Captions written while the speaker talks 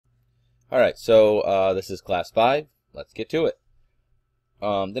All right, so this is class 5. Let's get to it.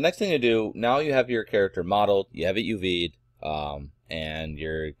 The next thing to do, now you have your character modeled, you have it UV'd, and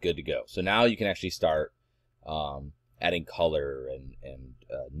you're good to go. So now you can actually start adding color and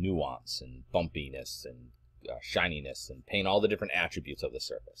nuance and bumpiness and shininess and paint all the different attributes of the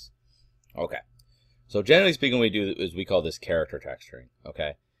surface. Okay, so generally speaking, what we do is we call this character texturing,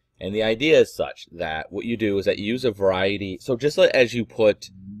 okay? And the idea is such that what you do is that you use a variety, so just as you put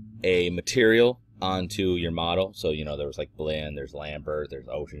a material onto your model, so you know there was like blend, there's Lambert, there's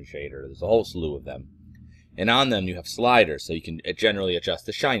ocean shader, there's a whole slew of them, and on them you have sliders, so you can generally adjust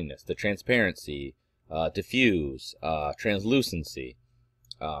the shininess, the transparency, diffuse, translucency,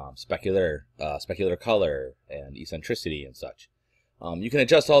 specular color, and eccentricity and such. You can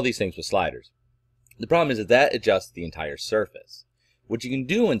adjust all these things with sliders. The problem is that adjusts the entire surface. What you can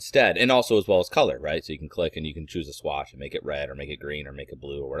do instead, and also as well as color, right? So you can click and you can choose a swatch and make it red or make it green or make it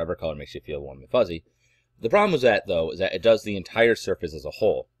blue or whatever color makes you feel warm and fuzzy. The problem with that, though, is that it does the entire surface as a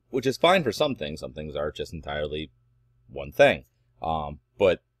whole, which is fine for some things. Some things are just entirely one thing,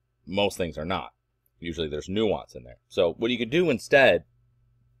 but most things are not. Usually there's nuance in there. So what you could do instead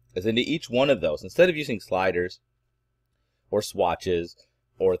is into each one of those, instead of using sliders or swatches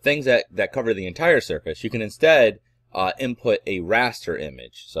or things that cover the entire surface, you can instead input a raster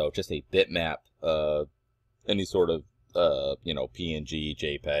image, so just a bitmap, any sort of PNG,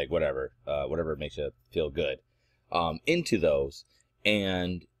 JPEG, whatever makes you feel good, into those,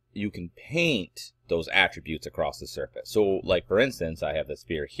 and you can paint those attributes across the surface. So, like for instance, I have the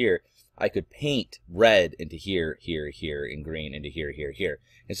sphere here. I could paint red into here, here, and green into here, here.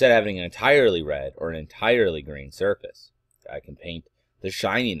 Instead of having an entirely red or an entirely green surface, I can paint the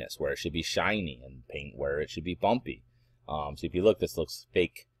shininess where it should be shiny and paint where it should be bumpy. So if you look, this looks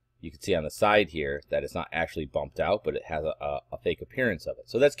fake. You can see on the side here that it's not actually bumped out, but it has a fake appearance of it.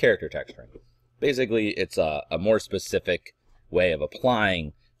 So that's character texturing. Basically, it's a more specific way of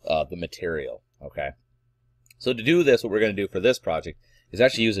applying the material, okay? So to do this, what we're going to do for this project is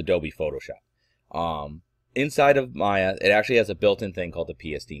actually use Adobe Photoshop. Inside of Maya, it actually has a built-in thing called the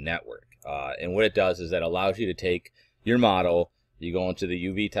PSD network. And what it does is it allows you to take your model, you go into the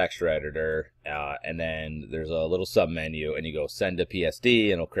UV texture editor, and then there's a little sub menu, and you go send to PSD,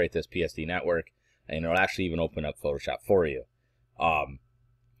 and it'll create this PSD network, and it'll actually even open up Photoshop for you,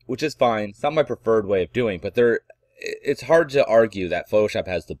 which is fine. It's not my preferred way of doing, but it's hard to argue that Photoshop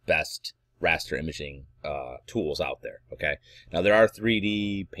has the best raster imaging tools out there. Okay, now there are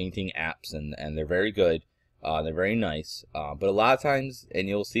 3D painting apps, and they're very good, they're very nice, but a lot of times, and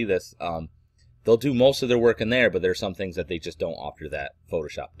you'll see this, they'll do most of their work in there, but there are some things that they just don't offer that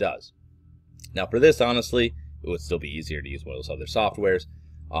Photoshop does. Now for this, honestly, it would still be easier to use one of those other softwares,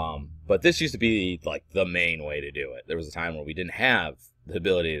 but this used to be like the main way to do it. There was a time where we didn't have the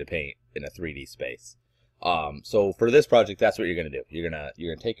ability to paint in a 3D space. So for this project, that's what you're gonna do. You're gonna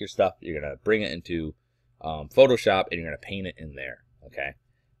take your stuff, you're gonna bring it into Photoshop, and you're gonna paint it in there. Okay.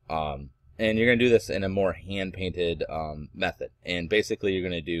 And you're going to do this in a more hand-painted method. And basically, you're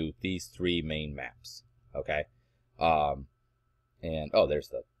going to do these 3 main maps. Okay? Oh, there's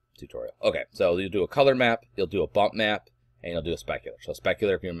the tutorial. Okay, so you'll do a color map, you'll do a bump map, and you'll do a specular. So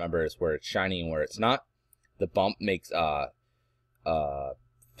specular, if you remember, is where it's shiny and where it's not. The bump makes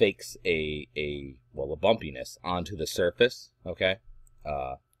fakes a bumpiness onto the surface. Okay?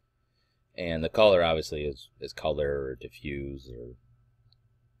 And the color, obviously, is color or diffuse or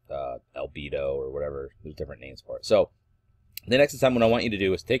albedo or whatever. There's different names for it. So the next time, what I want you to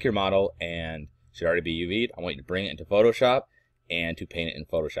do is take your model, and it should already be UV'd. I want you to bring it into Photoshop and to paint it in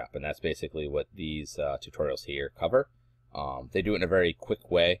Photoshop, and that's basically what these tutorials here cover. They do it in a very quick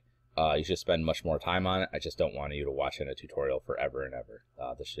way. You should spend much more time on it. I just don't want you to watch in a tutorial forever and ever.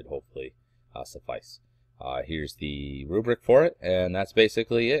 This should hopefully suffice. Here's the rubric for it, and that's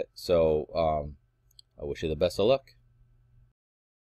basically it. So I wish you the best of luck.